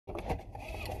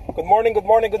Good morning, good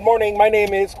morning, good morning. My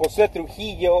name is Jose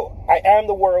Trujillo. I am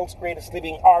the world's greatest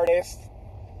living artist.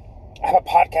 I have a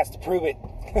podcast to prove it.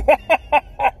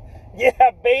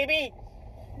 Yeah, baby.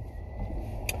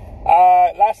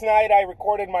 Last night I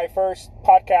recorded my first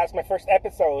podcast, my first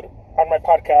episode on my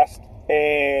podcast.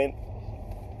 And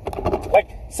like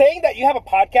saying that you have a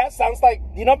podcast sounds like,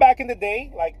 back in the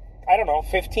day, like, I don't know,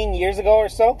 15 years ago or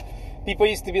so, people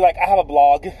used to be like, I have a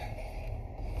blog.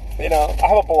 I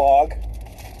have a blog.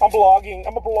 I'm blogging.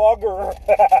 I'm a blogger.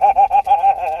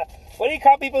 What do you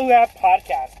call people who have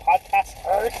podcasts?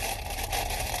 Podcasters?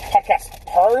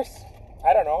 Podcasters?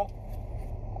 I don't know.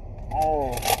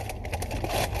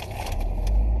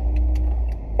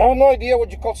 I have no idea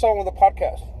what you call someone with a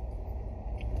podcast.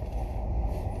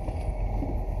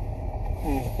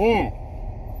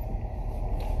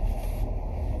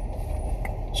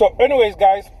 So, anyways,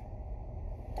 guys.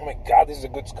 Oh my God, this is a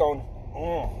good scone.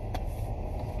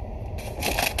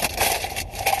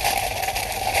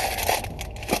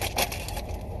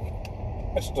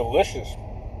 It's delicious.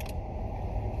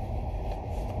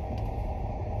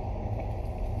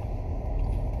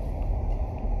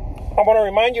 I want to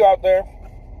remind you out there,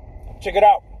 check it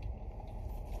out.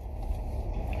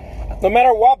 No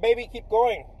matter what, baby, keep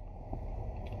going.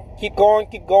 Keep going,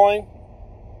 keep going.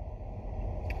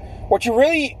 What you're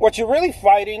really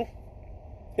fighting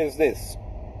is this.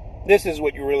 This is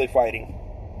what you're really fighting.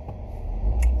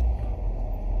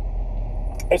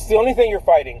 It's the only thing you're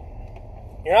fighting.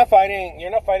 You're not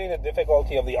fighting the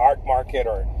difficulty of the art market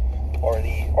or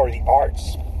the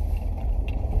arts.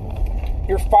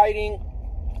 You're fighting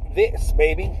this,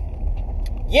 baby.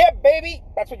 Yeah, baby.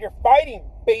 That's what you're fighting,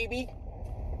 baby.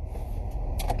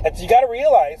 And so you got to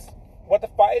realize what the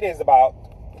fight is about.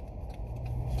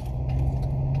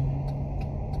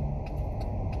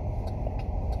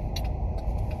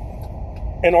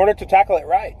 In order to tackle it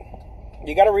right,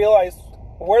 you got to realize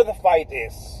where the fight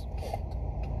is.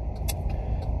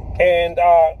 And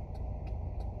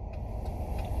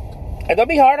don't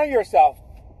be hard on yourself,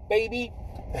 baby.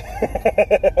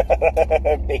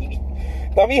 Baby.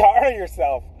 Don't be hard on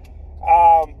yourself.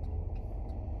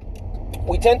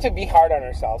 We tend to be hard on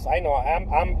ourselves. I know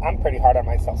I'm pretty hard on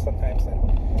myself sometimes,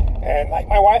 and like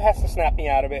my wife has to snap me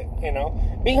out of it.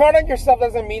 Being hard on yourself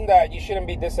doesn't mean that you shouldn't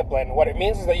be disciplined. What it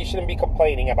means is that you shouldn't be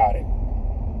complaining about it.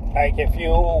 Like if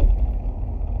you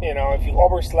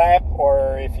overslept,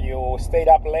 or if you stayed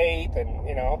up late, and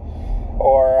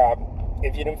or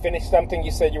if you didn't finish something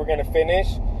you said you were going to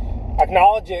finish,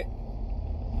 acknowledge it,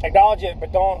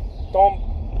 but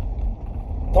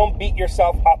don't beat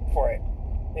yourself up for it.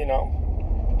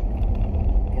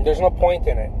 There's no point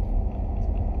in it.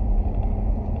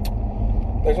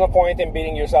 There's no point in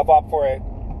beating yourself up for it.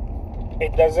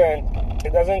 It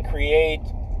doesn't create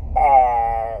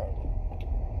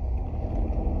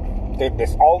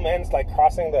this old man's like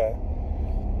crossing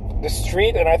the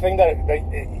street, and I think that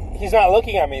he's not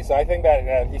looking at me, so I think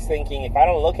that he's thinking, if I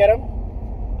don't look at him,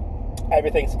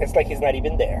 it's like he's not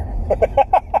even there.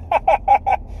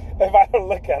 If I don't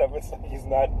look at him, it's like he's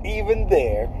not even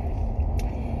there.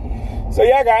 So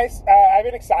yeah, guys, I've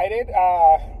been excited.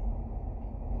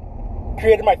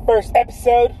 Created my first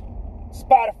episode,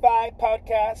 Spotify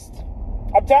podcast.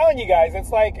 I'm telling you guys,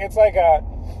 it's like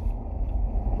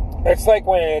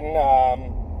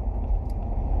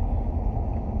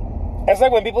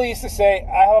when people used to say,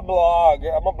 I have a blog,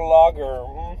 I'm a blogger,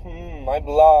 I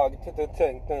blog,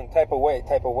 type away,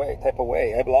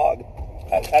 I blog.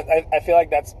 I feel like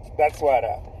that's what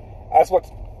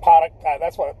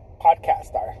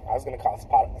podcasts are. I was going to call it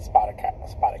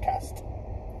Spoticast.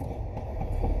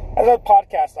 That's what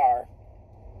podcasts are.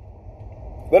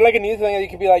 They're like a new thing that you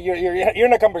can be like, you're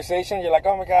in a conversation, you're like,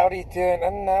 oh my God, what are you doing?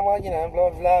 Well, blah,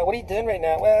 blah, blah. What are you doing right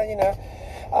now?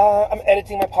 Well, I'm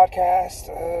editing my podcast.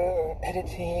 Edit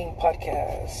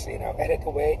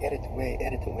away. And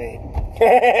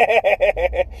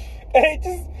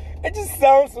it just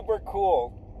sounds super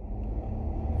cool.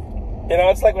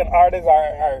 It's like when artists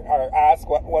are asked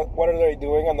what are they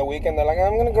doing on the weekend. They're like,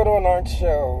 I'm going to go to an art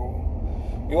show.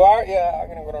 You are? Yeah, I'm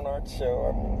going to go to an art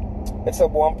show. It's a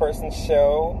one-person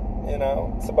show,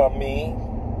 it's about me.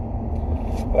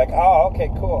 Like, oh, okay,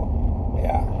 cool.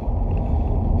 Yeah.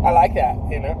 I like that,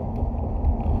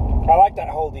 I like that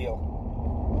whole deal.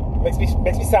 Makes me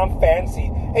sound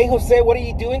fancy. Hey, Jose, what are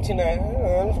you doing tonight?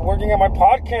 I'm just working on my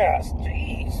podcast.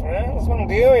 Jeez, man, that's what I'm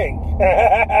doing.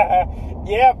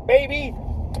 Yeah, baby.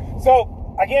 So,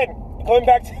 again, going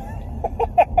back to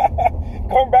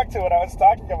what I was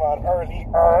talking about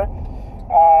earlier,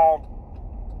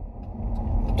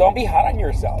 don't be hard on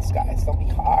yourselves, guys. Don't be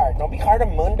hard. Don't be hard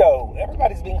on Mundo.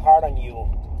 Everybody's being hard on you.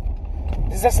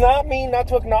 This does not mean not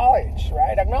to acknowledge,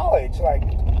 right? Acknowledge, like,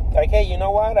 hey, you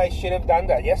know what? I should have done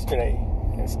that yesterday.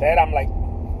 Instead, I'm like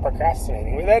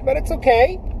procrastinating with it, but it's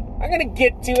okay. I'm gonna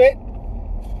get to it,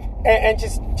 and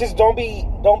just don't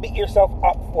beat yourself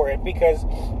up for it, because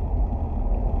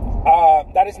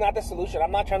that is not the solution.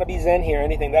 I'm not trying to be Zen here or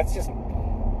anything. It's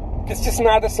just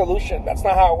not the solution. That's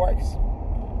not how it works.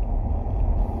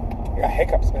 I got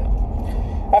hiccups, man.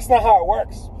 That's not how it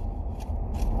works.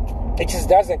 It just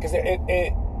doesn't, because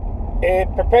it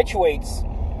perpetuates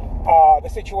the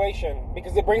situation,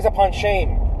 because it brings upon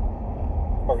shame.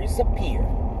 Maurice Appear.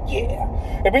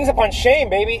 Yeah. It brings upon shame,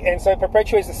 baby, and so it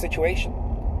perpetuates the situation.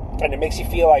 And it makes you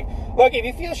feel like, look, if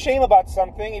you feel shame about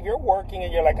something, if you're working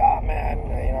and you're like, oh man,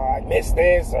 you know, I missed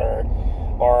this, or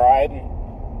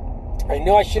I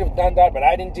knew I should have done that, but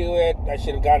I didn't do it. I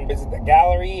should have gone and visit the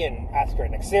gallery and asked for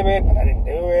an exhibit, but I didn't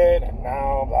do it. And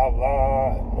now, blah,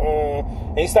 blah.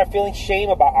 And you start feeling shame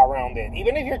around it.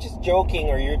 Even if you're just joking,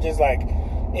 or you're just like,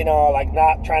 you know, like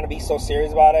not trying to be so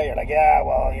serious about it. You're like, yeah,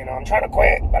 well, you know, I'm trying to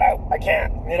quit, but I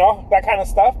can't. You know, that kind of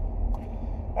stuff.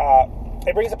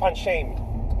 It brings upon shame.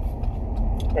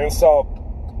 And so,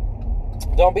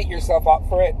 don't beat yourself up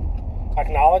for it.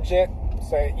 Acknowledge it.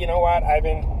 Say, you know what? I've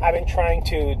been trying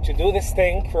to do this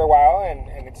thing for a while,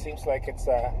 and it seems like it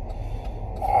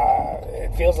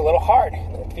feels a little hard.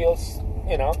 It feels,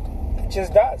 you know, it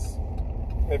just does.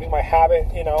 Maybe my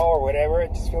habit, you know, or whatever.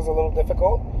 It just feels a little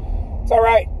difficult. It's all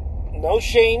right. No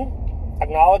shame.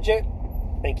 Acknowledge it,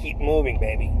 and keep moving,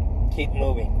 baby. Keep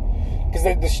moving. Because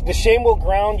the shame will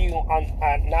ground you on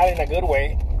not in a good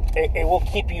way. It will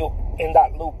keep you in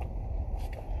that loop.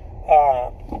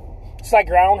 It's like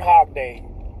Groundhog Day.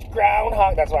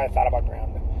 That's why I thought about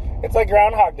ground. It's like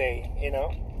Groundhog Day, you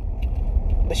know.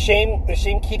 The shame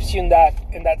keeps you in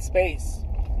that space.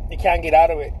 You can't get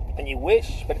out of it, and you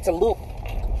wish, but it's a loop.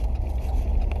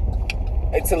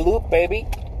 It's a loop, baby.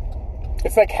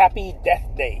 It's like Happy Death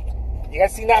Day. You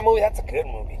guys seen that movie? That's a good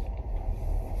movie.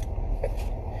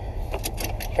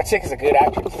 That chick is a good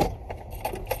actress.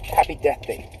 Happy Death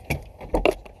Day.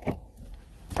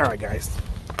 Alright, guys.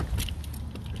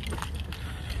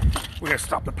 We're going to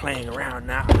stop the playing around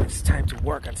now. It's time to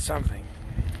work on something.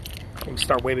 I'm going to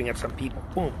start waving at some people.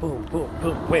 Boom, boom, boom,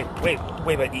 boom. Wave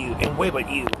at you, and wave at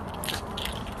you.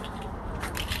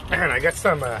 Man, I got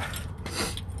some,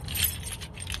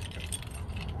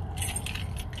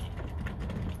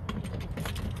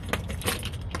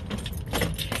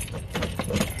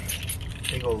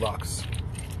 big old locks.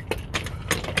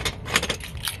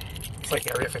 It's like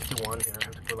Area 51 here. I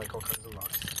have to put like all kinds of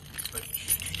locks.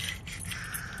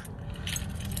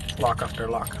 Lock after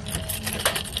lock.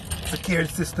 Secured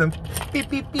system. Beep,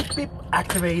 beep, beep, beep.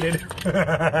 Activated.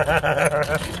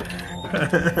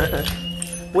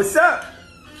 What's up?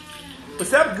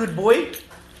 What's up, good boy?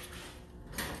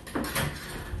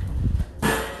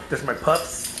 There's my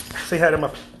pups. Say hi to my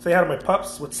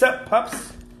pups. What's up,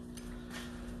 pups?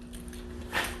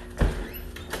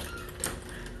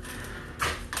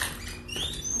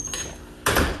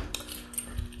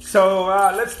 So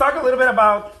let's talk a little bit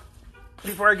about,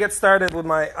 before I get started with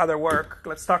my other work,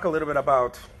 let's talk a little bit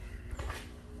about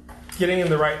getting in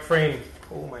the right frame.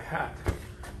 Oh, my hat.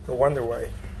 No wonder why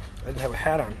I didn't have a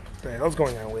hat on. What the hell's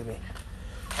going on with me?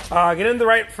 Get in the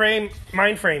right frame,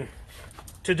 mind frame,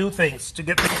 to do things, to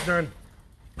get things done.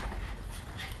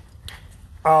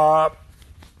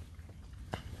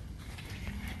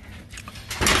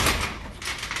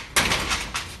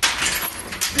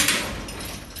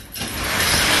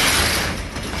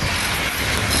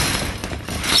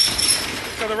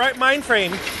 So the right mind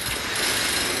frame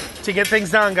to get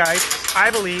things done, guys,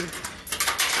 I believe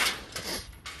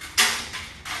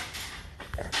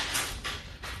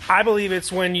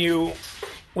it's when you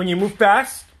move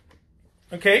fast,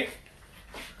 okay,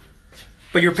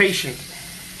 but you're patient.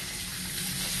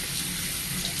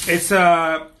 It's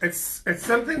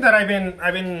something that I've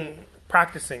been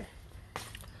practicing.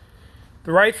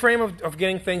 The right frame of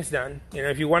getting things done. You know,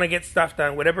 if you want to get stuff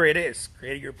done, whatever it is,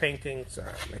 create your paintings,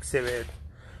 exhibit,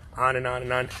 on and on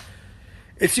and on.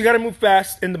 It's you got to move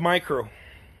fast in the micro,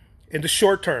 in the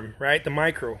short term, right? The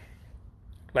micro,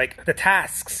 like the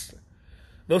tasks.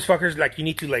 Those fuckers, like, you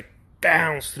need to like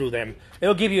bounce through them.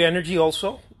 It'll give you energy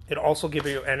also. It'll also give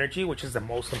you energy, which is the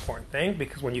most important thing,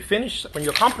 because when you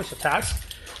accomplish a task,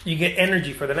 you get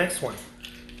energy for the next one.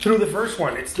 Through the first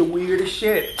one, it's the weirdest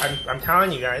shit. I'm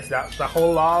telling you guys, that the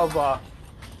whole law of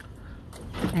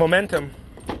momentum.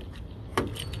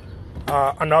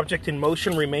 An object in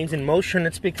motion remains in motion.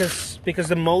 It's because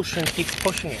the motion keeps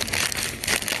pushing it.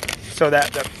 So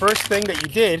that the first thing that you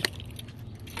did,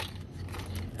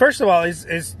 first of all,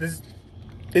 is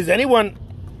anyone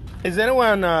Is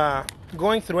anyone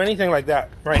going through anything like that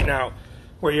right now,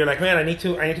 where you're like, man, I need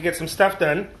to get some stuff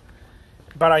done,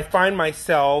 but I find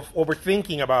myself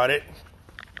overthinking about it,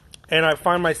 and I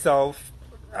find myself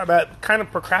kind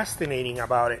of procrastinating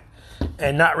about it,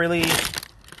 and not really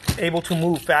able to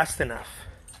move fast enough?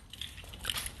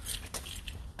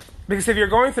 Because if you're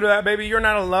going through that, baby, you're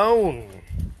not alone.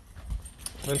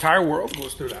 The entire world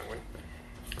goes through that one.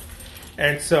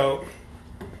 And so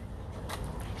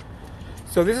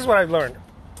this is what I've learned.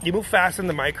 You move fast in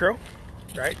the micro,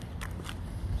 right?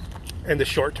 In the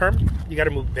short term, you got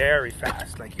to move very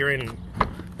fast. Like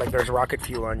there's rocket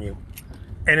fuel on you.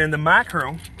 And in the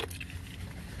macro,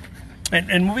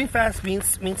 and moving fast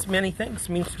means many things. It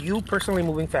means you personally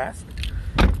moving fast,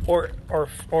 or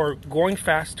going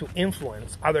fast to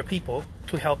influence other people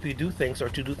to help you do things or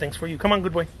to do things for you. Come on,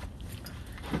 good boy.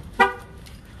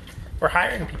 Or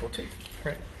hiring people too,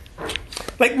 right?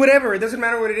 Like whatever, it doesn't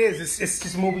matter what it is. It's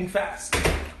just moving fast,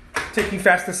 taking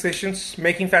fast decisions,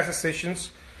 making fast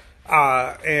decisions,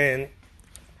 and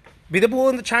be the bull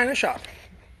in the china shop.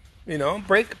 You know,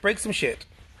 break some shit.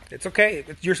 It's okay.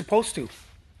 You're supposed to.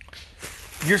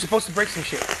 You're supposed to break some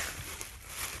shit.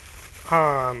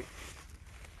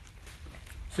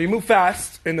 So you move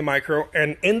fast in the micro,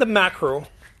 and in the macro,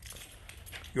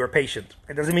 you are patient.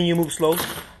 It doesn't mean you move slow.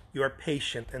 You are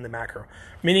patient in the macro.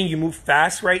 Meaning you move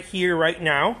fast right here, right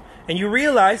now, and you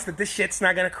realize that this shit's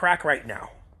not going to crack right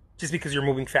now just because you're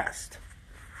moving fast.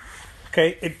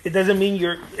 Okay? It doesn't mean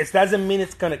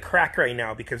it's going to crack right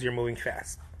now because you're moving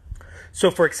fast. So,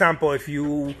 for example, if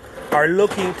you are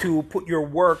looking to put your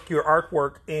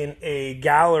artwork in a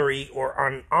gallery or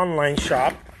an online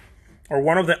shop, or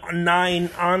one of the 9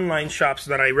 online shops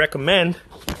that I recommend,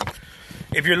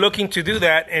 if you're looking to do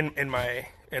that, in my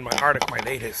article, my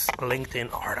latest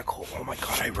LinkedIn article. Oh my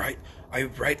God, I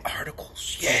write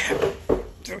articles. Yeah.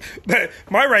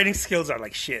 My writing skills are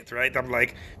like shit, right? I'm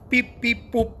like beep, beep,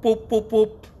 boop, boop, boop,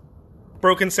 boop.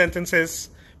 Broken sentences,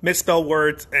 misspelled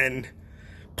words, and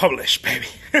publish, baby.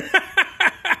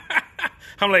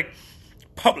 I'm like,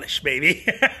 publish, baby.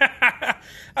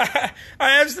 I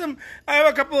have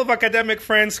a couple of academic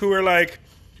friends who are like,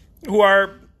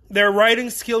 their writing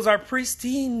skills are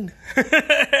pristine.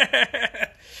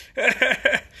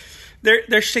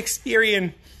 They're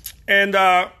Shakespearean, and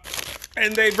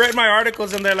they've read my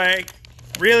articles and they're like,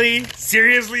 really?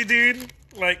 Seriously, dude?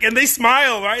 Like, and they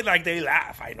smile, right? Like they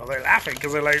laugh. I know they're laughing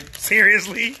because they're like,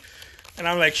 seriously? And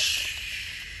I'm like,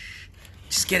 shh,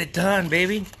 just get it done,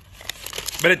 baby.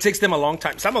 But it takes them a long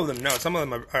time. Some of them, no. Some of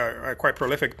them are quite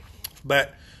prolific.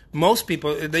 But most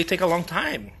people, they take a long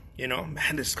time. You know,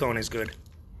 man, this cone is good.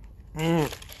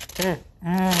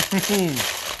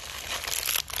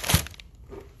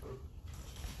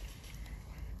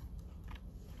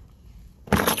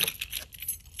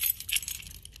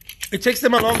 It takes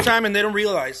them a long time and they don't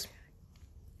realize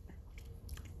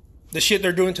the shit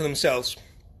they're doing to themselves.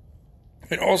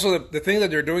 And also the thing that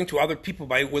they're doing to other people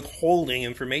by withholding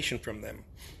information from them.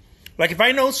 Like if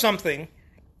I know something,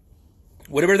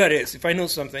 whatever that is, if I know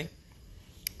something,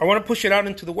 I want to push it out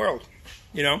into the world,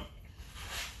 you know?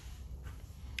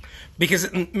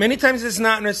 Because many times it's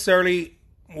not necessarily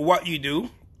what you do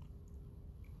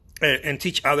and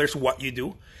teach others what you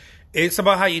do. It's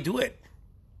about how you do it,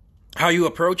 how you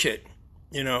approach it,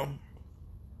 you know,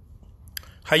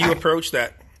 how you approach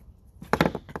that.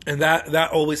 And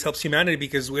that always helps humanity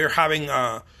because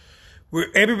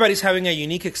everybody's having a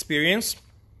unique experience.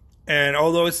 And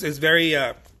although it's very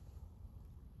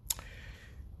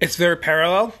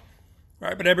parallel,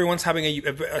 right? But everyone's having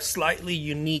a slightly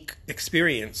unique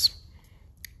experience.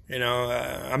 You know,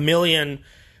 a million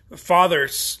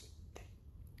fathers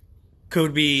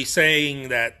could be saying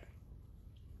that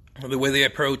the way they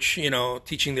approach, you know,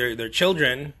 teaching their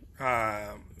children,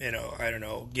 you know, I don't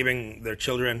know, giving their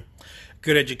children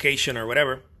good education or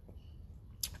whatever,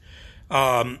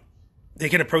 they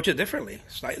can approach it differently,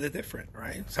 slightly different,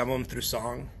 right? Some of them through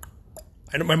song.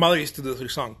 I know my mother used to do it through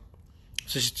song.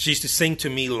 So she used to sing to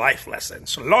me life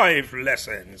lessons.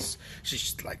 She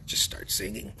just start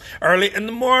singing early in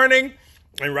the morning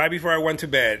and right before I went to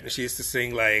bed. She used to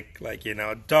sing like you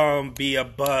know, don't be a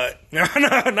butt. No,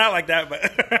 not like that,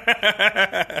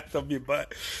 but don't be a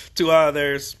butt to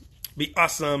others. Be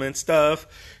awesome and stuff.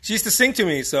 She used to sing to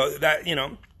me, so that, you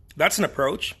know, that's an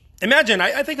approach. Imagine,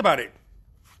 I think about it.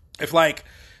 If like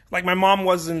my mom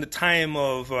was in the time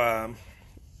of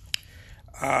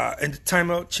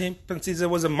chimpanzees, it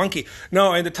was a monkey.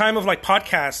 No, in the time of like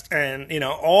podcast and, you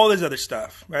know, all this other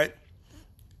stuff, right?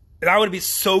 That would be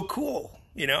so cool,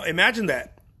 you know. Imagine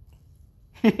that.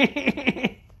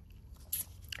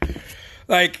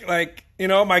 like you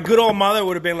know, my good old mother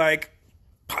would have been like,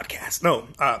 podcast. No,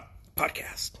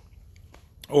 podcast.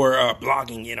 Or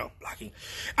blogging, blogging.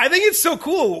 I think it's so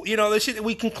cool, the shit that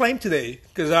we can claim today.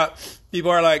 Because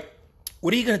people are like,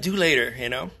 what are you going to do later,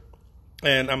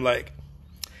 And I'm like,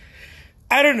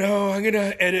 I don't know. I'm going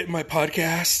to edit my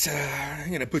podcast. I'm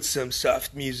going to put some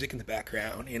soft music in the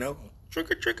background,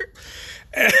 Trigger.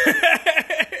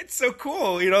 It's so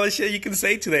cool, the shit you can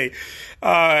say today.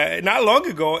 Not long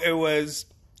ago, it was,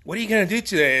 what are you going to do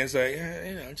today? It's like,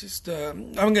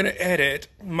 I'm going to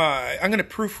I'm going to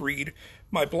proofread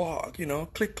my blog,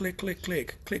 click, click, click,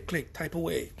 click, click, click, type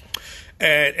away.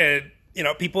 And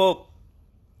people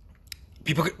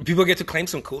get to claim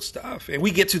some cool stuff, and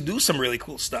we get to do some really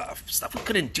cool stuff we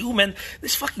couldn't do, man.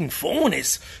 This fucking phone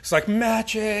it's like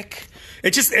magic.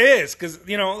 It just is, because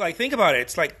think about it.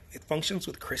 It's like it functions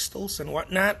with crystals and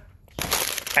whatnot.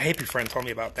 A hippie friend told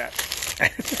me about that.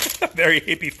 A very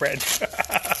hippie friend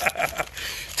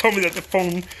told me that the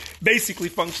phone basically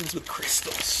functions with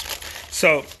crystals.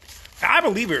 So I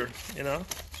believe her,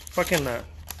 fucking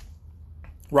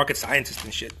rocket scientist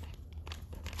and shit.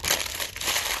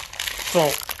 So,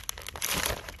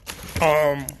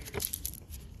 I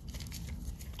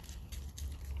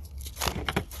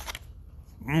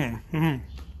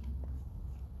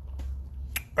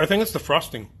think it's the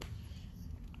frosting.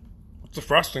 It's the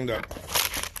frosting that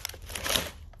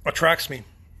attracts me.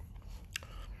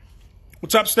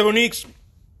 What's up, Stevoniques?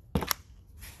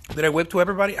 Did I whip to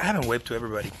everybody? I haven't whipped to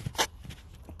everybody.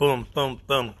 Boom, boom,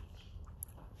 boom.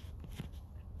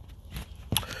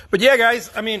 But yeah, guys,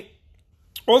 I mean,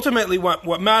 ultimately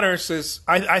what matters is,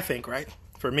 I think, right?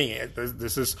 For me,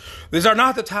 these are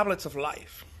not the tablets of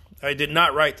life. I did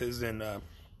not write this and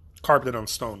carved it on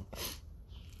stone.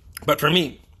 But for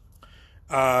me,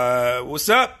 what's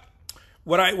up?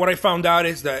 What I found out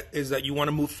is that you want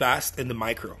to move fast in the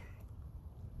micro.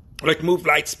 Like move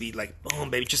light speed, like boom,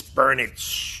 baby, just burn it.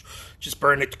 Just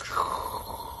burn it.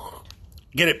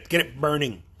 Get it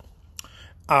burning.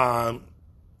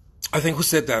 I think who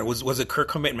said that? Was it Kurt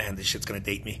Cobain? Man, this shit's gonna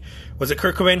date me. Was it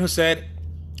Kurt Cobain who said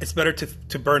it's better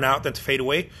to burn out than to fade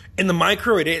away? In the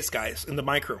micro, it is, guys. In the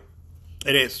micro,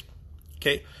 it is.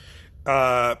 Okay.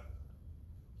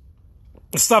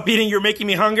 Stop eating. You're making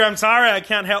me hungry. I'm sorry. I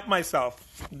can't help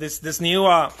myself. This new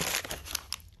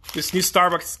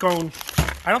Starbucks scone.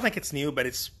 I don't think it's new, but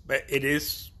it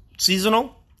is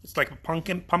seasonal. It's like a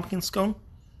pumpkin scone.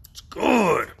 It's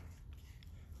good.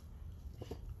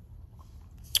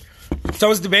 So I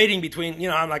was debating between,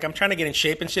 I'm trying to get in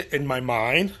shape and shit in my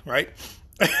mind, right?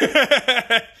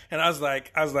 And I was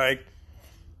like,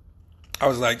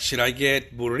 should I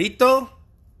get burrito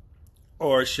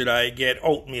or should I get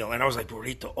oatmeal? And I was like,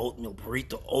 burrito,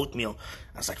 oatmeal.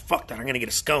 I was like, fuck that, I'm going to get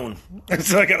a scone.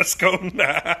 So I got a scone.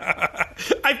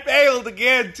 I failed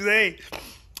again today.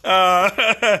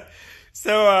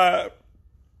 So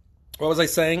what was I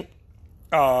saying?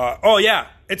 Oh yeah,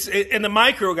 it's in the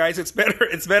micro, guys. It's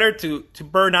better to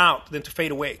burn out than to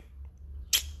fade away.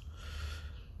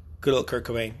 Good old Kurt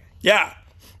Cobain. Yeah,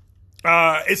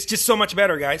 it's just so much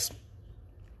better, guys.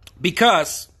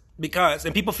 Because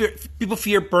and people fear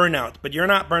burnout, but you're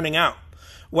not burning out.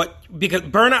 Because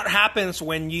burnout happens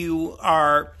when you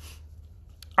are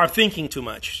thinking too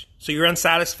much. So you're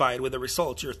unsatisfied with the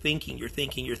results. You're thinking.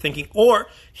 Or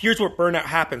here's where burnout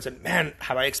happens, and man,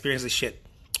 have I experienced this shit.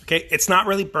 Okay, it's not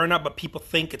really burnout, but people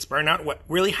think it's burnout. What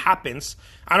really happens,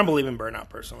 I don't believe in burnout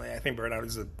personally. I think burnout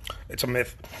it's a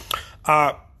myth.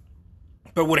 But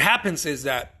what happens is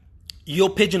that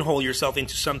you'll pigeonhole yourself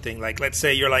into something. Like, let's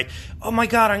say you're like, oh my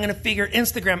God, I'm going to figure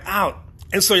Instagram out.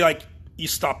 And so you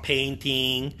stop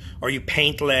painting, or you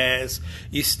paint less.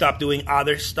 You stop doing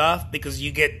other stuff because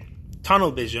you get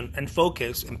tunnel vision and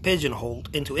focus and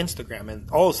pigeonholed into Instagram. And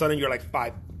all of a sudden you're like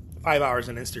five hours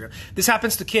on Instagram. This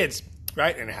happens to kids.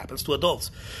 Right? And it happens to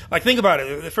adults. Like, think about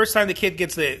it. The first time the kid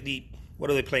gets the what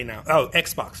do they play now? Oh,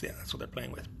 Xbox. Yeah, that's what they're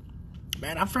playing with.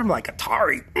 Man, I'm from like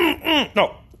Atari.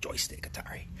 No, joystick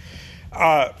Atari.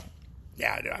 Yeah,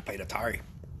 I played Atari.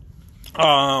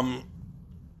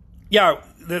 Yeah,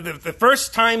 the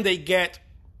first time they get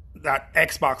that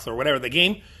Xbox or whatever, the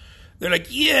game, they're like,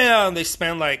 yeah, and they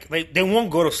spend like, they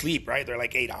won't go to sleep, right? They're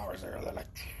like 8 hours. They're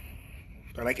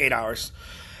like 8 hours.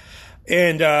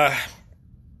 And,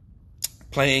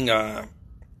 playing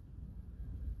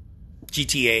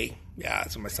GTA. Yeah,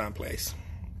 that's what my son plays.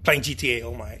 Playing GTA,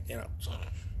 oh my,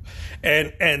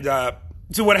 And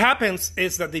so what happens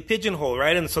is that they pigeonhole,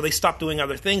 right? And so they stop doing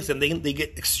other things, and they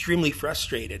get extremely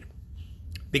frustrated.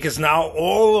 Because now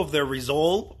all of their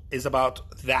resolve is about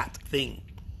that thing.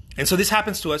 And so this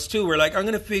happens to us too. We're like, I'm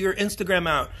going to figure Instagram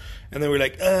out. And then we're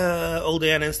like, all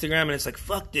day on Instagram. And it's like,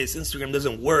 fuck this, Instagram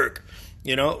doesn't work.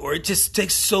 or it just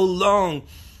takes so long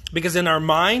because in our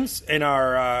minds, in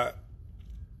our,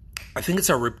 I think it's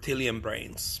our reptilian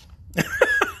brains,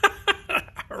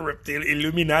 our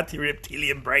Illuminati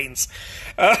reptilian brains,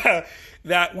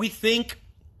 that we think,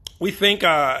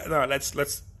 no,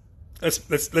 let's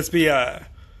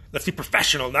be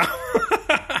professional now.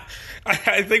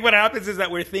 I think what happens is that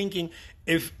we're thinking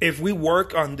if we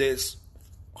work on this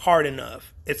hard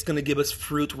enough, it's going to give us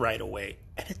fruit right away.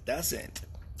 And it doesn't.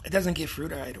 It doesn't give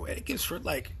fruit right away. It gives fruit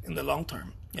like in the long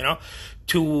term,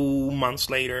 2 months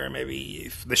later, maybe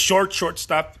if the short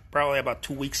stuff, probably about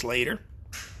 2 weeks later,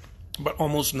 but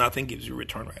almost nothing gives you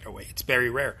return right away. It's very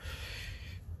rare.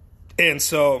 And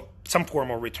so some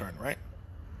form of return, right?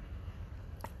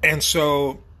 And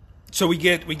so we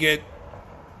get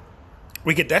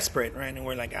desperate, right? And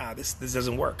we're like, this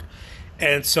doesn't work.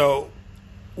 And so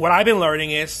what I've been learning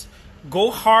is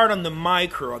go hard on the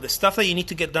micro, the stuff that you need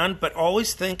to get done, but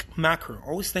always think macro,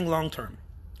 always think long term.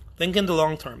 Think in the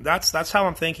long term. That's how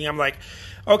I'm thinking. I'm like,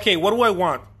 okay, what do I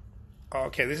want?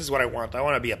 Okay, this is what I want. I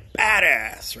want to be a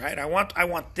badass, right? I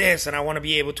want this, and I want to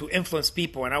be able to influence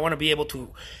people, and I want to be able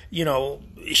to,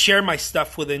 share my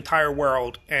stuff with the entire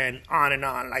world, and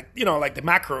on, like the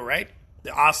macro, right?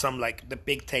 The awesome, like the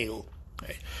big tail,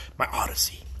 right? My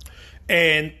Odyssey,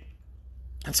 and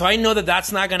so I know that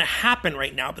that's not going to happen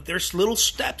right now, but there's little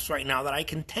steps right now that I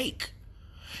can take.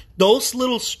 Those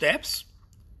little steps,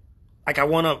 like I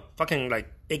want to fucking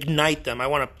like ignite them. I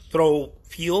want to throw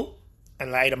fuel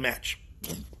and light a match.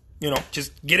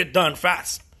 Just get it done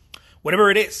fast.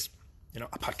 Whatever it is. A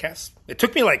podcast. It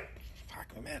took me it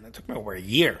took me over a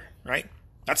year, right?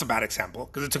 That's a bad example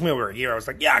because it took me over a year. I was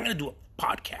like, yeah, I'm going to do a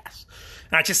podcast.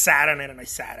 And I just sat on it and I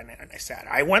sat on it and I sat.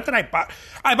 I went and I bought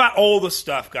all the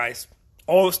stuff, guys.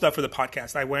 All the stuff for the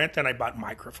podcast. I went and I bought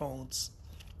microphones.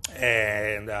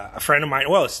 And a friend of mine,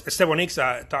 Esteban Nix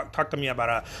talked to me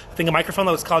about a microphone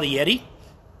that was called a Yeti.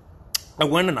 I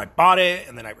went and I bought it,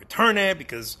 and then I returned it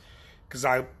because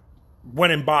I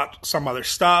went and bought some other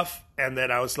stuff, and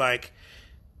then I was like,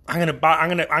 I'm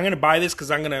gonna buy this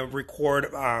because I'm gonna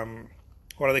record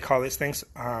what do they call these things?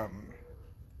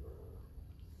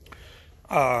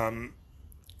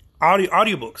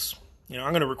 Audiobooks.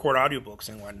 I'm going to record audiobooks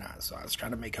and whatnot. So I was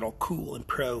trying to make it all cool and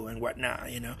pro and whatnot,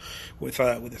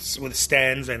 with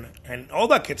stands and all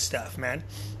that good stuff, man.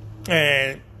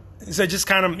 And so just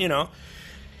kind of,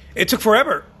 it took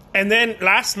forever. And then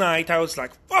last night I was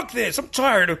like, fuck this. I'm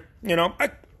tired of,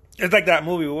 it's like that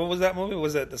movie. What was that movie?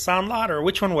 Was it The Sandlot or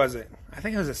which one was it? I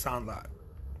think it was The Sandlot.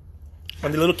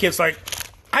 When the little kid's like,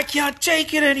 I can't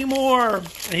take it anymore.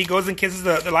 And he goes and kisses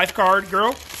the lifeguard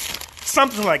girl.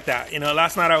 Something like that.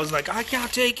 Last night I was like, I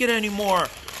can't take it anymore.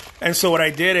 And so what I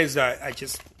did is I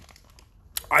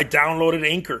downloaded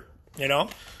Anchor,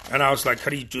 and I was like, how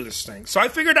do you do this thing? So I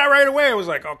figured out right away. I was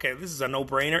like, okay, this is a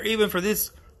no-brainer, even for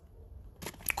this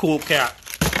cool cat.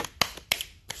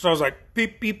 So I was like,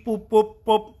 beep, beep, boop, boop,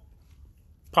 boop.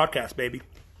 Podcast, baby.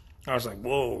 I was like,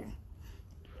 whoa.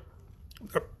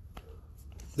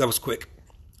 That was quick.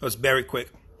 That was very quick.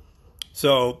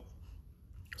 So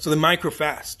the micro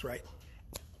fast, right?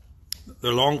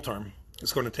 The long term.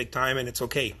 It's going to take time and it's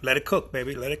okay. Let it cook,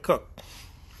 baby. Let it cook.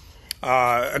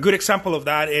 A good example of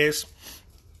that is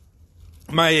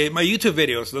my YouTube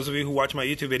videos. Those of you who watch my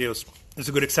YouTube videos, is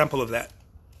a good example of that.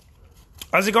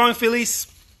 How's it going, Phillies?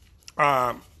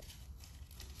 My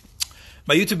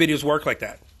YouTube videos work like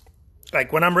that.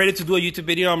 Like when I'm ready to do a YouTube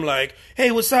video, I'm like,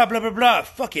 hey, what's up? Blah, blah, blah.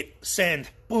 Fuck it. Send.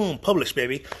 Boom. Publish,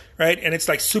 baby. Right? And it's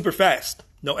like super fast.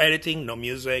 No editing, no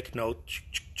music, no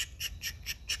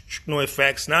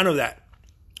effects, none of that.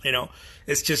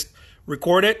 It's just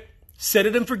record it, set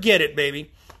it and forget it,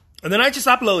 baby. And then I just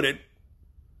upload it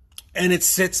and it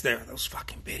sits there. Those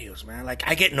fucking videos, man. Like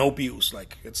I get no views.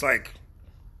 Like it's like,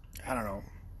 I don't know,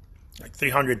 like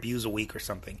 300 views a week or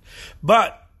something.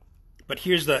 But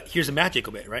here's the magic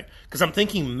of it, right? Because I'm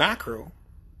thinking macro,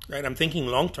 right? I'm thinking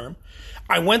long term.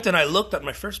 I went and I looked at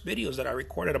my first videos that I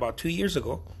recorded about 2 years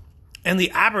ago. And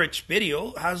the average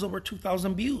video has over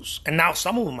 2,000 views. And now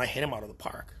some of them I hit them out of the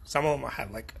park. Some of them I had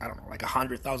like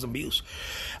 100,000 views.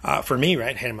 For me,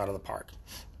 right? Hit them out of the park.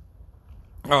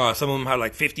 Some of them had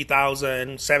like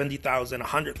 50,000, 70,000,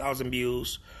 100,000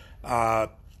 views.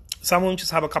 Some of them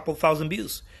just have a couple thousand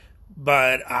views.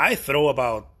 But I throw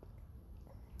about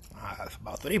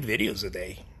 3 videos a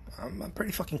day. I'm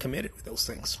pretty fucking committed with those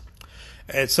things.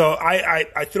 And so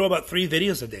I throw about 3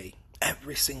 videos a day.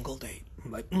 Every single day.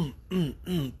 I'm like,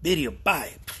 video,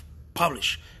 buy,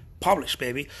 publish,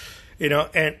 baby.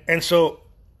 And so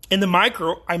in the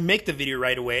micro, I make the video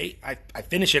right away. I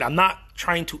finish it. I'm not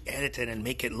trying to edit it and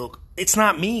make it look, it's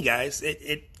not me, guys.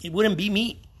 It wouldn't be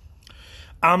me.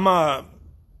 I'm a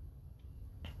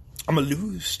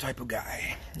loose type of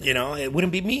guy. It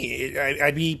wouldn't be me.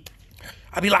 I'd be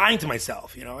lying to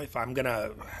myself. If I'm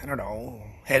gonna, I don't know,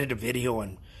 edit a video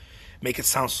and make it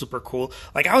sound super cool.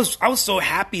 Like I was so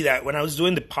happy that when I was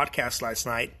doing the podcast last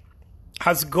night.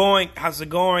 How's it going?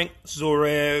 Zore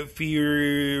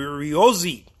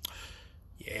Furiosi.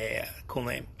 Yeah, cool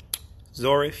name.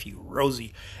 Zore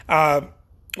Furiosi.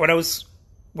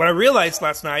 What I realized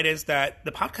last night is that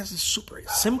the podcast is super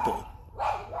simple.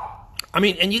 I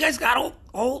mean, and you guys got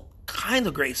all kinds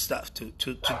of great stuff to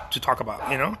talk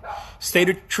about, Stay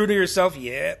true to yourself.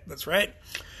 Yeah, that's right.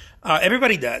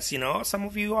 Everybody does, Some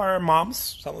of you are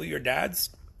moms. Some of you are dads.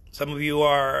 Some of you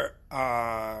are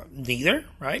neither,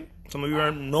 right? Some of you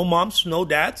are no moms, no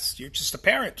dads. You're just a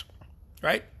parent,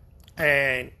 right?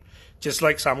 And just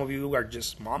like some of you are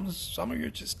just moms, some of you are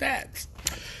just dads.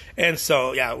 And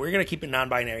so, yeah, we're going to keep it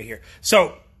non-binary here.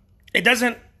 So it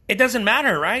doesn't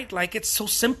matter, right? Like, it's so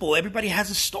simple. Everybody has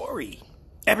a story.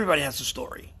 Everybody has a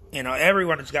story.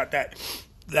 Everyone has got that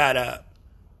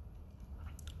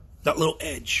little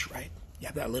edge, right? You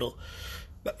have that little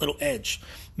edge.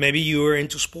 Maybe you are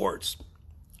into sports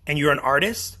and you're an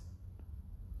artist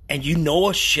and you know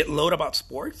a shitload about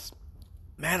sports.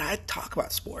 Man, I talk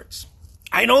about sports.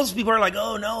 I know some people are like,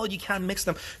 oh no, you can't mix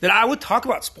them. Then I would talk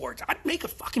about sports. I'd make a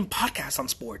fucking podcast on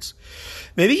sports.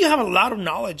 Maybe you have a lot of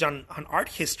knowledge on art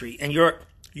history and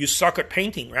you suck at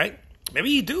painting, right? Maybe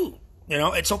you do.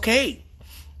 It's okay.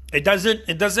 It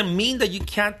doesn't mean that you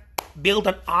can't build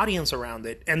an audience around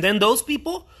it. And then those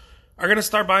people are going to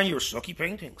start buying your sucky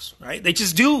paintings, right? They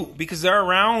just do because they're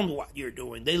around what you're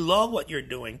doing. They love what you're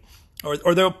doing.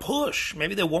 Or they'll push.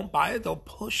 Maybe they won't buy it. They'll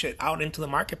push it out into the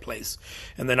marketplace.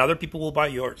 And then other people will buy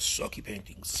your sucky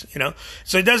paintings,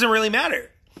 So it doesn't really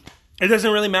matter. It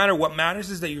doesn't really matter. What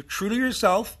matters is that you're true to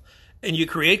yourself and you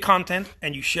create content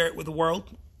and you share it with the world.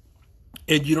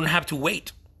 And you don't have to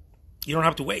wait. You don't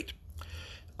have to wait.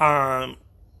 Yeah,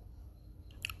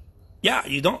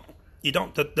 you don't. You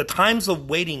don't. The times of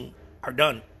waiting are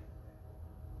done.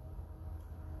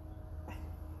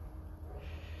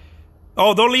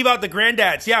 Oh, don't leave out the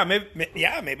granddads. Yeah,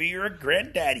 maybe you're a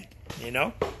granddaddy,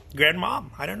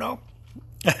 grandmom. I don't know.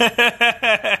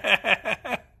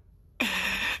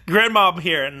 Grandmom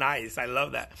here, nice. I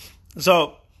love that.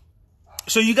 So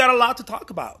you got a lot to talk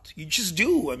about. You just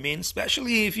do. I mean,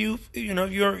 especially if you're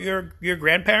a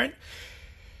grandparent.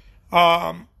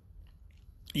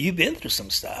 You've been through some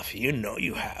stuff.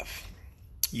 You have.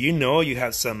 You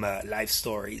have some life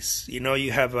stories.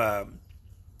 You have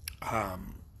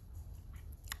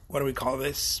what do we call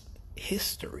this?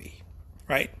 History,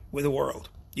 right? With the world.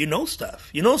 You know stuff.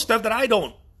 You know stuff that I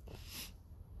don't.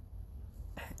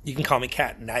 You can call me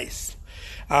Kat. Nice.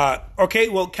 Okay,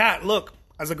 well, Kat, look,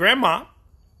 as a grandma,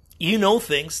 you know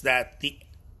things that the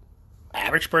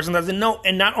average person doesn't know.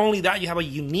 And not only that, you have a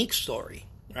unique story,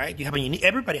 right?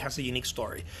 Everybody has a unique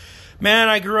story. Man,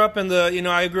 I grew up in the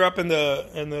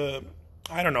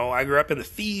I don't know. I grew up in the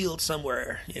field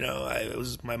somewhere.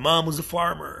 My mom was a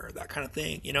farmer, that kind of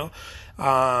thing.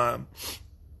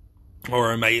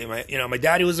 Or my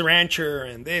daddy was a rancher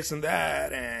and this and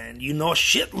that, and a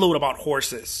shitload about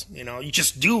horses. You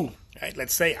just do, right?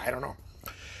 Let's say, I don't know.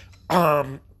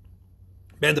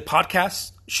 Man, the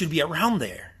podcast should be around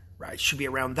there, right? Should be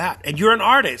around that. And you're an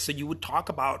artist, so you would talk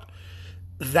about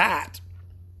that,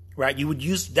 right? You would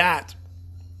use that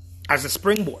as a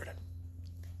springboard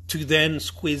to then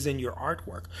squeeze in your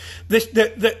artwork. I'm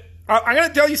going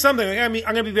to tell you something. I'm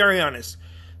going to be very honest.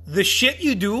 The shit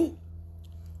you do,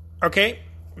 okay,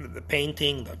 the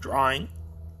painting, the drawing,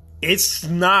 it's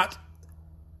not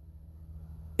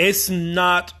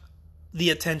the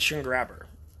attention grabber.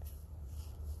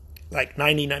 Like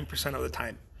 99% of the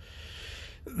time.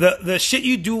 The shit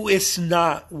you do is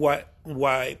not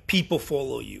why people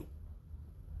follow you.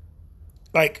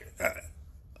 Like,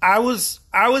 I was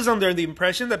under the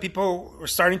impression that people were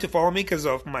starting to follow me because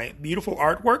of my beautiful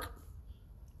artwork.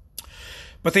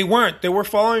 But they weren't. They were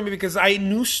following me because I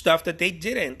knew stuff that they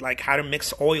didn't, like how to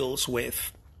mix oils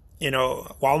with,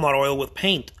 walnut oil with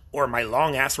paint, or my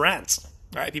long ass rants.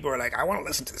 Right? People were like, I want to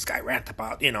listen to this guy rant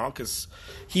about, because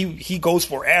he goes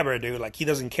forever, dude. Like, he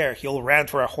doesn't care. He'll rant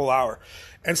for a whole hour.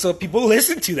 And so people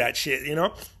listen to that shit,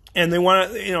 and they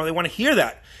want to hear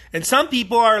that. And some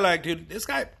people are like, dude, this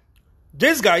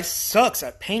guy sucks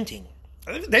at painting.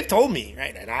 They've told me,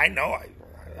 right? And I know I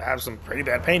have some pretty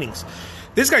bad paintings.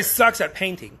 This guy sucks at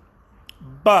painting,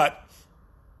 but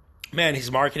man,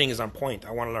 his marketing is on point.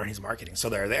 I want to learn his marketing. So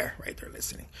they're there, right? They're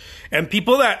listening. And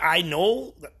people that I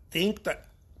know that think that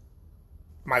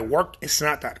my work is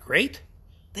not that great,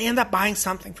 they end up buying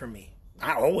something from me.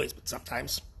 Not always, but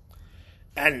sometimes.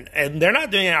 And they're not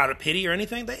doing it out of pity or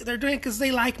anything. They're doing it because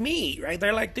they like me, right?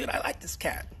 They're like, dude, I like this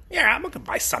cat. Yeah, I'm going to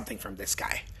buy something from this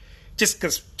guy.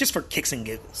 Just for kicks and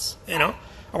giggles, you know?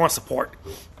 I want support.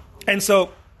 And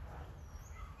so,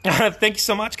 thank you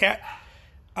so much, Kat.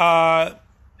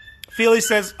 Felix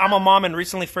says, I'm a mom and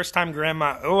recently first-time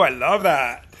grandma. Oh, I love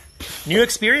that. New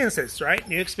experiences, right?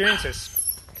 New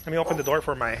experiences. Let me open the door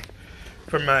for my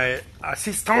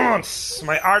assistants,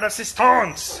 my art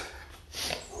assistants.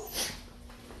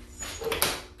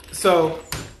 So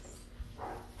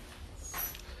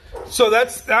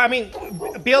that's, I mean,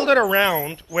 build it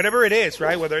around whatever it is,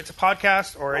 right? Whether it's a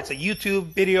podcast or it's a YouTube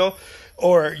video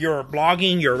or you're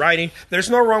blogging, you're writing. There's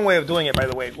no wrong way of doing it, by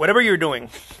the way. Whatever you're doing,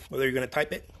 whether you're going to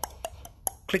type it,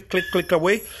 click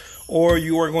away, or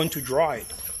you are going to draw it,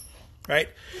 right?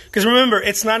 Because remember,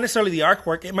 it's not necessarily the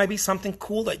artwork. It might be something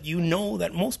cool that you know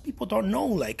that most people don't know.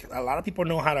 Like a lot of people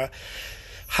know how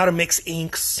to mix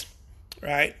inks,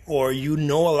 right? Or you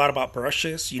know a lot about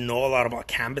brushes, you know a lot about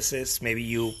canvases. Maybe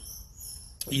you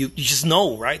just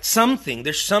know, right?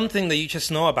 There's something that you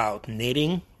just know about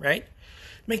knitting, right?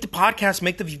 Make the podcast,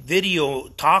 make the video,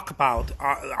 talk about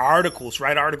articles,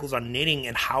 write articles on knitting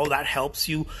and how that helps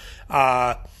you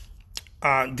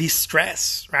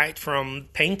de-stress, right? From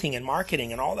painting and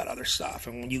marketing and all that other stuff.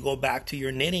 And when you go back to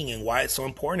your knitting and why it's so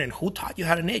important and who taught you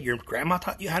how to knit, your grandma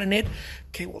taught you how to knit.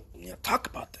 Okay, well, talk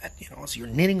about that, so you're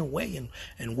knitting away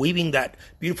and weaving that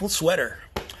beautiful sweater.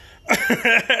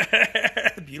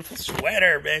 Beautiful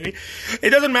sweater, baby.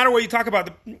 It doesn't matter what you talk about.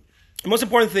 The most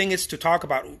important thing is to talk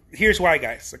about. Here's why,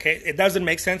 guys. Okay, it doesn't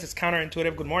make sense. It's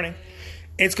counterintuitive. Good morning.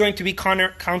 It's going to be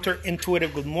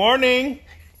counterintuitive. Good morning.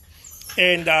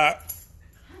 And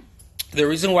the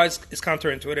reason why it's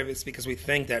counterintuitive is because we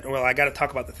think that, well, I got to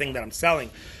talk about the thing that I'm selling.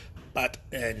 But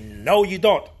no, you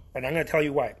don't. And I'm going to tell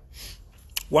you why.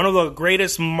 One of the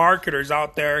greatest marketers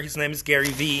out there, his name is Gary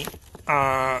Vee.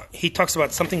 He talks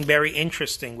about something very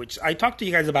interesting, which I talked to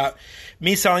you guys about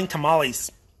me selling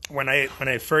tamales when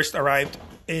I first arrived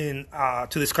to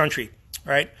this country,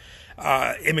 right?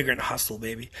 Immigrant hustle,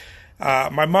 baby.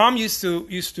 My mom used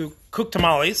to cook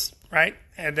tamales, right?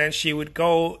 And then she would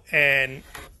go and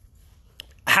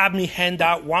have me hand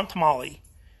out one tamale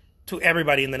to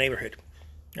everybody in the neighborhood,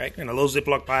 right? In a little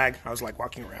Ziploc bag. I was like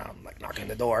walking around, like knocking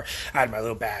the door. I had my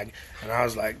little bag, and I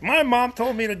was like, my mom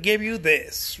told me to give you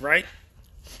this, right?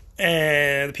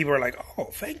 And the people were like, oh,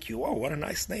 thank you. Oh, what a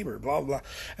nice neighbor, blah, blah.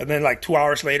 And then like 2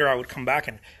 hours later, I would come back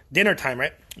and dinner time,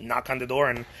 right? Knock on the door,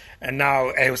 and now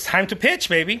it was time to pitch,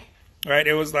 baby, right?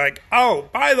 It was like, oh,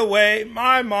 by the way,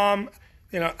 my mom,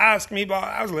 asked me about,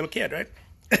 I was a little kid, right?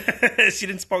 She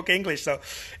didn't speak English,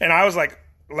 and I was like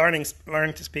learning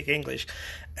to speak English,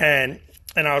 and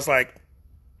I was like,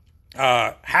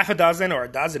 half a dozen or a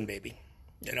dozen, baby,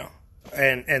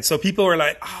 and so people were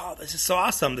like, oh, this is so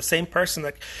awesome. The same person,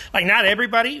 like not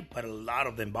everybody, but a lot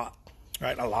of them bought,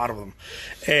 right? A lot of them,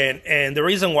 and the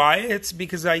reason why, it's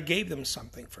because I gave them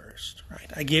something first, right?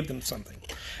 I gave them something,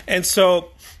 and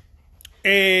so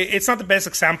it's not the best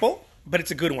example, but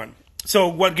it's a good one. So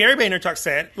what Gary Vaynerchuk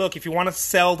said, look, if you want to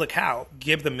sell the cow,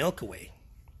 give the milk away,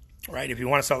 right? If you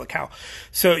want to sell the cow.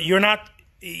 So you're not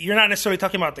necessarily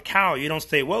talking about the cow. You don't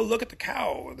say, well, look at the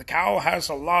cow. The cow has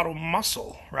a lot of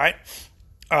muscle, right?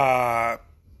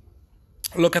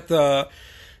 Look at the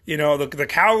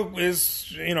cow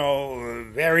is,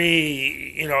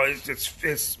 very,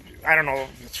 it's I don't know,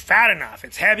 it's fat enough.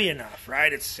 It's heavy enough,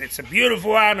 right? It's a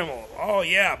beautiful animal. Oh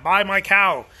yeah, buy my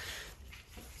cow.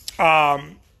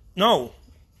 No,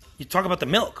 you talk about the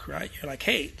milk, right? You're like,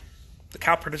 hey, the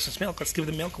cow produces milk. Let's give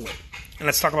the milk away. And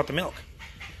let's talk about the milk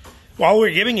while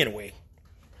we're giving it away,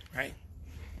 right?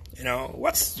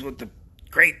 What's the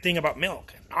great thing about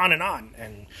milk? And on and on.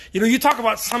 And, you talk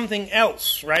about something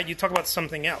else, right? You talk about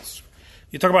something else.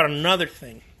 You talk about another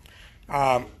thing.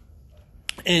 And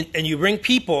you bring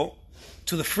people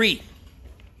to the free.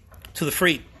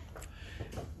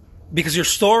 Because your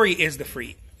story is the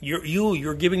free.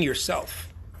 You're giving yourself.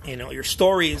 Your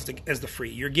story is the free.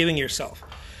 You're giving yourself.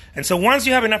 And so once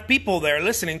you have enough people there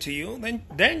listening to you,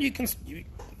 then you can.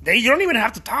 You don't even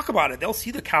have to talk about it. They'll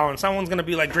see the cow, and someone's going to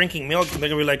be like drinking milk, and they're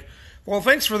going to be like, well,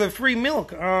 thanks for the free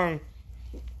milk.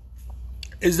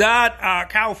 Is that a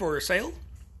cow for sale?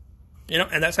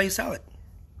 And that's how you sell it.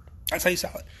 That's how you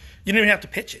sell it. You don't even have to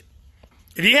pitch it.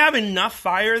 If you have enough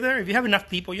fire there, if you have enough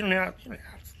people, you don't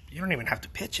even have to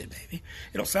pitch it, baby.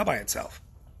 It'll sell by itself.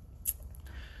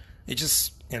 It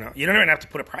just, you don't even have to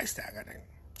put a price tag on it.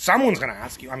 Someone's going to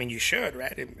ask you. I mean, you should,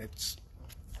 right? It's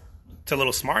a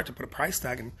little smart to put a price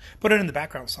tag and put it in the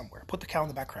background somewhere. Put the cow in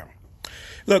the background.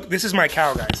 Look, this is my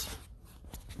cow, guys.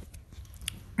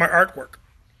 My artwork.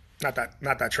 Not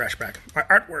that trash bag. My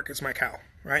artwork is my cow,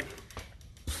 right?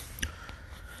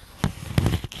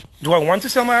 Do I want to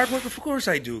sell my artwork? Of course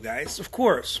I do, guys. Of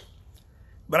course.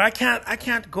 But I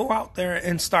can't go out there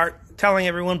and start telling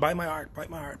everyone, buy my art, buy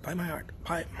my art, buy my art,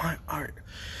 buy my art.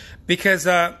 Because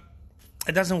it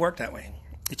doesn't work that way.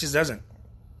 It just doesn't.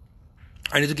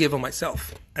 I need to give them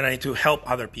myself, and I need to help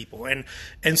other people. And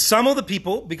some of the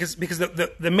people, because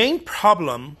the main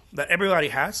problem that everybody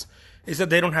has is that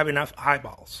they don't have enough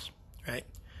eyeballs, right?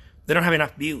 They don't have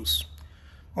enough views.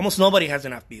 Almost nobody has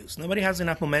enough views. Nobody has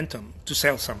enough momentum to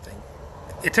sell something.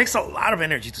 It takes a lot of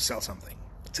energy to sell something.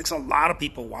 It takes a lot of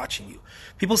people watching you.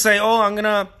 People say, "Oh, I'm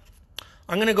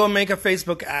gonna go make a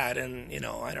Facebook ad," and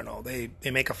I don't know. They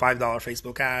make a $5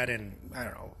 Facebook ad, and I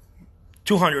don't know,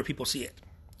 200 people see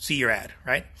your ad,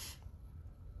 right?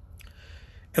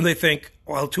 And they think,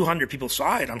 well, 200 people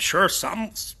saw it. I'm sure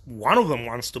one of them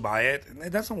wants to buy it. And it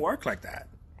doesn't work like that.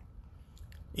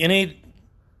 You need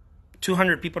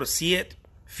 200 people to see it,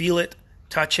 feel it,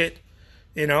 touch it,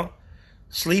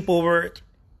 sleep over it,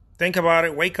 think about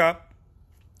it, wake up,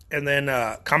 and then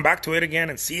come back to it again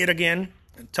and see it again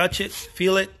and touch it,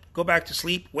 feel it, go back to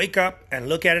sleep, wake up and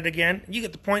look at it again. You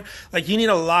get the point. Like, you need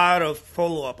a lot of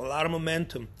follow-up, a lot of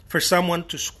momentum for someone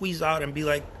to squeeze out and be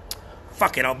like,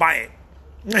 fuck it, I'll buy it.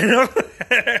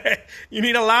 You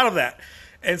need a lot of that.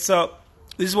 And so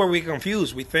this is where we get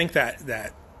confused. We think that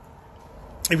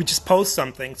if we just post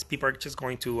some things, people are just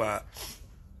going to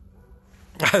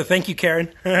thank you,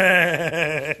 Karen.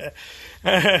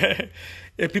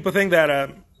 If people think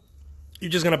that you're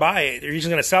just going to buy it, or you're just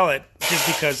going to sell it just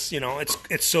because,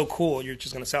 it's so cool, you're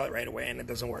just going to sell it right away, and it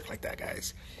doesn't work like that,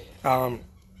 guys.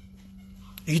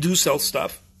 You do sell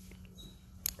stuff,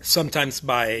 sometimes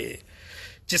by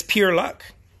just pure luck.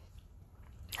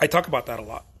 I talk about that a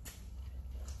lot.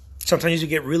 Sometimes you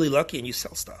get really lucky and you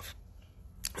sell stuff.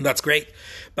 And that's great.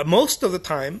 But most of the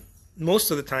time,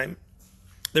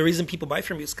 the reason people buy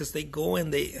from you is because they go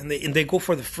and they go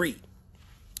for the free.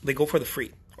 They go for the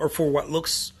free. Or for what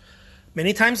looks,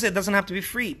 many times it doesn't have to be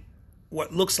free.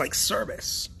 What looks like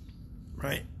service,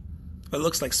 right? What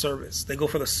looks like service. They go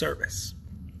for the service.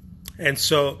 And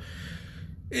so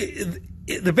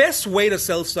the best way to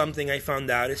sell something, I found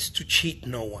out, is to cheat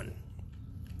no one.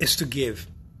 Is to give.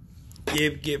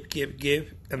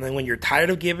 Give. And then when you're tired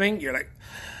of giving, you're like,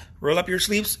 roll up your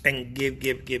sleeves and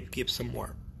give some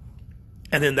more.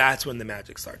 And then that's when the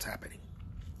magic starts happening.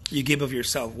 You give of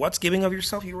yourself. What's giving of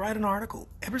yourself? You write an article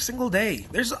every single day.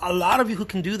 There's a lot of you who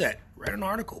can do that. Write an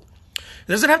article.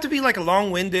 It doesn't have to be like a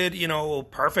long-winded,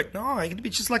 perfect. No, it could be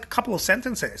just like a couple of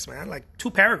sentences, man. Like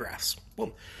 2 paragraphs.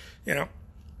 Boom. 2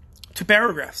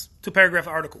 paragraphs. 2-paragraph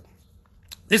article.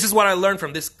 This is what I learned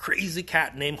from this crazy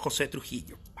cat named Jose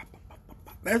Trujillo.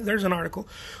 There's an article.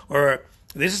 Or,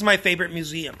 this is my favorite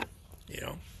museum.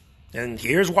 And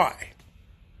here's why.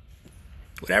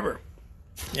 Whatever.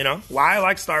 Why I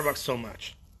like Starbucks so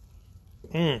much.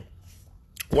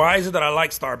 Why is it that I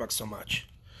like Starbucks so much?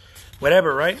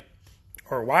 Whatever, right?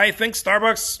 Or why I think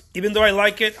Starbucks, even though I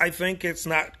like it, I think it's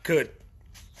not good.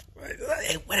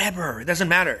 Whatever. It doesn't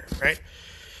matter, right?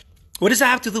 What does that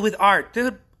have to do with art?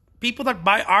 The people that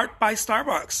buy art buy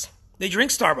Starbucks. They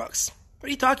drink Starbucks. What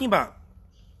are you talking about?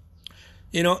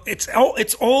 It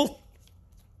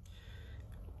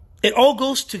all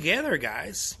goes together,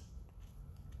 guys.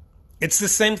 It's the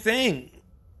same thing.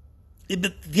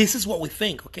 This is what we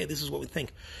think. Okay, this is what we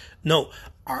think. No,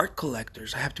 art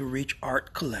collectors. I have to reach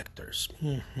art collectors.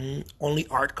 Only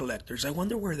art collectors. I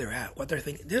wonder where they're at, what they're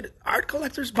thinking. Dude, art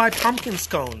collectors buy pumpkin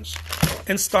scones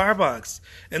and Starbucks,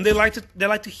 and they like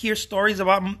to hear stories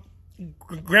about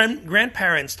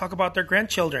grandparents talk about their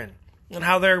grandchildren and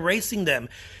how they're raising them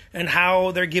and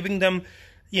how they're giving them,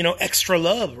 extra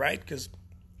love, right? Because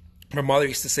my mother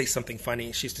used to say something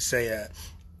funny. She used to say,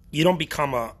 you don't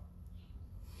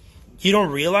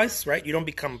realize, right? You don't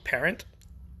become a parent.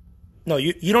 No,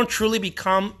 you don't truly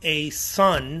become a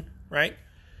son, right?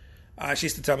 She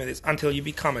used to tell me this, until you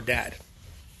become a dad.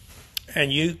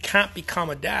 And you can't become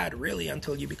a dad, really,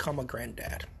 until you become a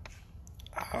granddad.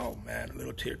 Oh, man, a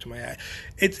little tear to my eye.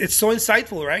 It's so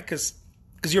insightful, right? Because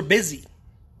you're busy,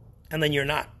 and then you're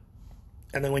not.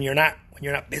 And then when you're not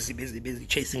busy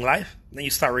chasing life, then you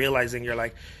start realizing, you're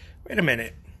like, wait a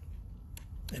minute.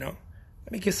 Let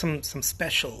me give some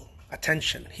special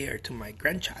attention here to my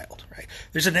grandchild, right?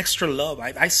 There's an extra love.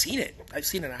 I've seen it.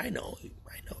 I know.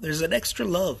 There's an extra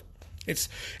love. It's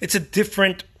a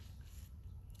different,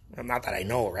 not that I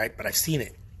know, right? But I've seen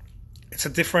it. It's a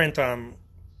different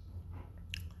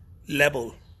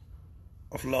level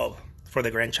of love for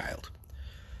the grandchild.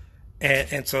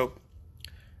 And so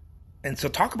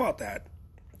talk about that.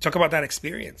 Talk about that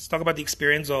experience. Talk about the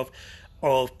experience of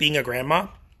being a grandma,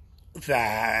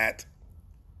 that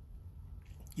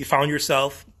you found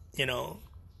yourself,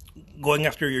 going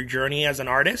after your journey as an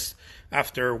artist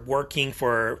after working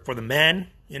for the man,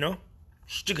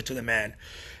 stick it to the man.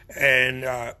 And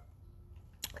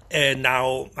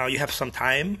now you have some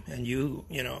time, and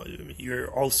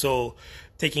you're also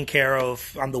taking care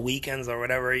of, on the weekends or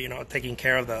whatever, taking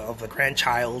care of the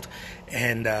grandchild,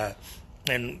 and I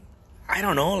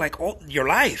don't know, like all your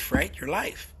life, right? Your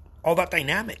life, all that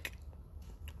dynamic.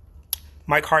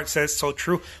 Mike Hart says so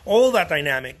true. All that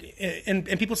dynamic, and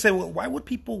people say, well, why would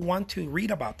people want to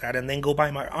read about that and then go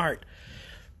buy my art?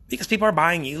 Because people are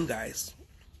buying you, guys.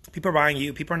 People are buying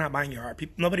you. People are not buying your art.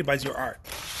 Nobody buys your art.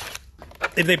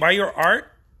 If they buy your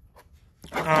art,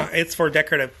 it's for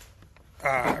decorative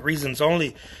reasons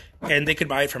only, and they could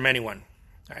buy it from anyone.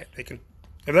 Right? If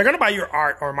they're gonna buy your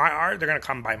art or my art, they're gonna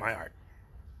come buy my art.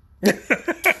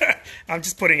 I'm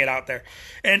just putting it out there,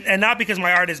 and not because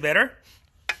my art is better.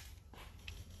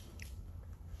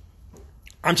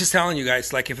 I'm just telling you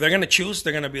guys, like, if they're gonna choose,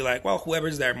 they're gonna be like, well,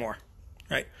 whoever's there more,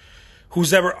 right?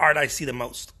 Whose ever art I see the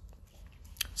most.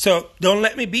 So don't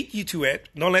let me beat you to it.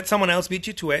 Don't let someone else beat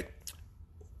you to it.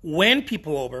 Win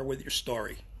people over with your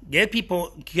story.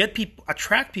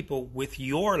 Attract people with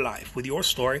your life, with your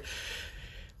story.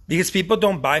 Because people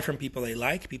don't buy from people they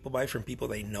like. People buy from people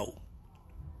they know.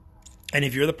 And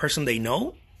if you're the person they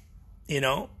know,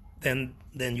 then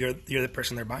you're the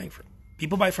person they're buying from.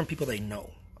 People buy from people they know.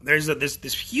 There's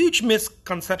this huge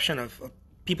misconception of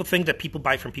people think that people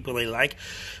buy from people they like.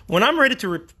 When I'm ready to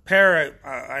repair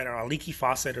a leaky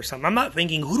faucet or something, I'm not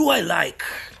thinking, who do I like?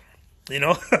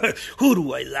 Who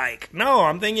do I like? No,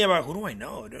 I'm thinking about, who do I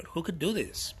know, dude? Who could do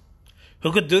this?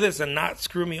 Who could do this and not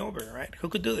screw me over, right? Who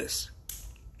could do this?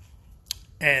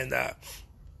 And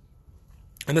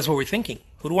that's what we're thinking.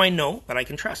 Who do I know that I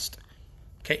can trust?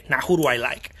 Okay, now who do I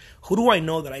like? Who do I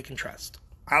know that I can trust?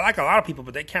 I like a lot of people,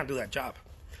 but they can't do that job.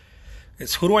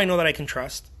 It's who do I know that I can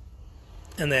trust?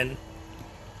 And then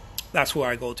that's who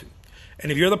I go to.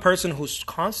 And if you're the person who's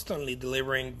constantly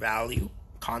delivering value,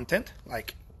 content,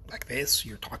 like this,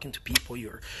 you're talking to people,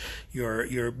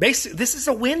 you're basic. This is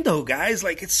a window, guys.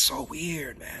 Like, it's so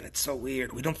weird, man. It's so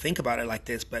weird. We don't think about it like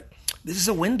this, but this is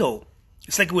a window.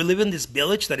 It's like we live in this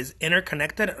village that is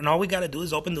interconnected, and all we got to do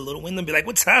is open the little window and be like,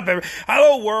 what's up?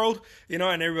 Hello, world. And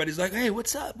everybody's like, hey,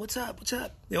 what's up? What's up? What's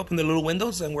up? They open the little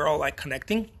windows, and we're all like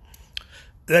connecting.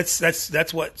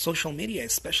 That's what social media,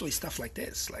 especially stuff like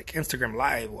this, like Instagram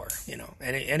Live or,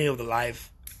 any of the live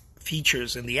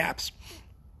features in the apps.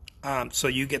 So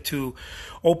you get to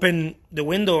open the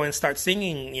window and start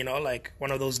singing, like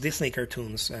one of those Disney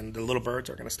cartoons, and the little birds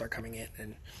are going to start coming in.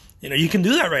 And, you can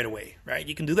do that right away, right?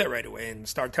 You can do that right away and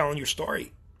start telling your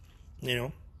story.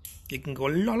 You can go,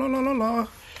 la, la, la, la, la.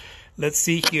 Let's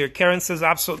see here. Karen says,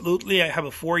 absolutely. I have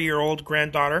a 4-year-old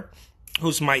granddaughter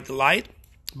who's my delight.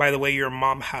 By the way, your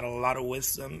mom had a lot of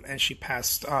wisdom, and she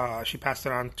passed it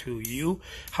on to you.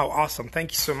 How awesome!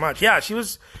 Thank you so much. Yeah,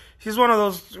 she's one of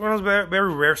those very,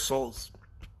 very rare souls.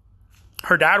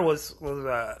 Her dad was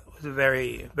a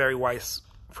very, very wise,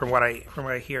 from what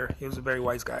I hear. He was a very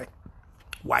wise guy.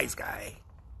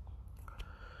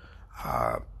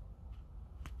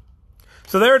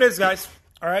 So there it is, guys.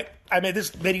 All right, I made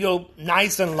this video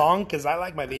nice and long because I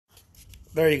like my video.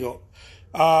 There you go.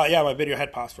 Yeah, my video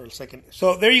had paused for a second.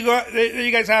 So there you go. There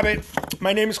you guys have it.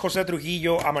 My name is Jose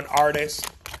Trujillo. I'm an artist.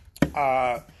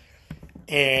 And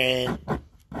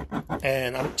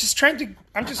I'm just trying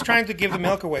to give the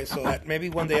milk away so that maybe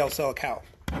one day I'll sell a cow.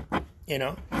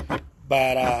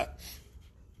 But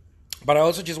I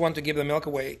also just want to give the milk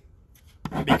away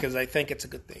because I think it's a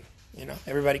good thing.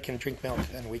 Everybody can drink milk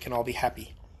and we can all be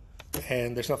happy.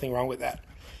 And there's nothing wrong with that.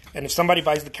 And if somebody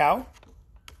buys the cow,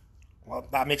 well,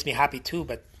 that makes me happy too,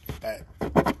 but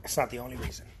it's not the only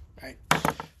reason, right?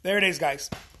 There it is, guys.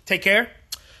 Take care.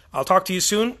 I'll talk to you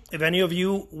soon. If any of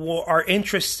you are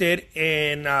interested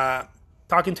in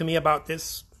talking to me about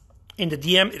this in the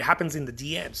DM, it happens in the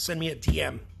DM. Send me a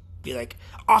DM. Be like,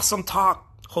 awesome talk,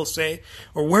 Jose.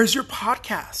 Or where's your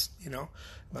podcast? And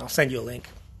I'll send you a link.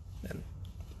 And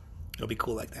it'll be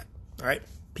cool like that. All right?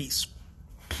 Peace.